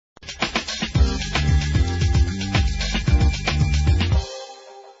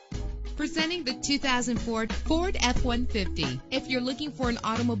Presenting the 2004 Ford F-150. If you're looking for an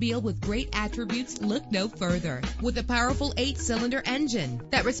automobile with great attributes, look no further. With a powerful 8-cylinder engine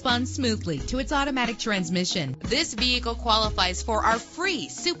that responds smoothly to its automatic transmission, this vehicle qualifies for our free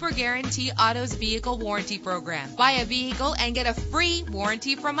Super Guarantee Autos Vehicle Warranty Program. Buy a vehicle and get a free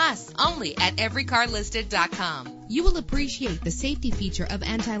warranty from us, only at everycarlisted.com. You will appreciate the safety feature of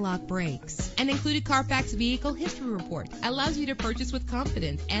anti-lock brakes. An included Carfax Vehicle History Report allows you to purchase with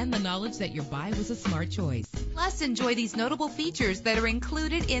confidence and the knowledge that your buy was a smart choice. Plus, enjoy these notable features that are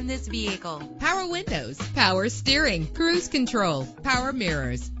included in this vehicle: power windows, power steering, cruise control, power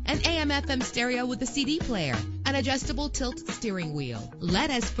mirrors, an AM/FM stereo with a CD player, an adjustable tilt steering wheel. Let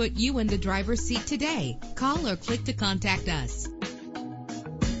us put you in the driver's seat today. Call or click to contact us.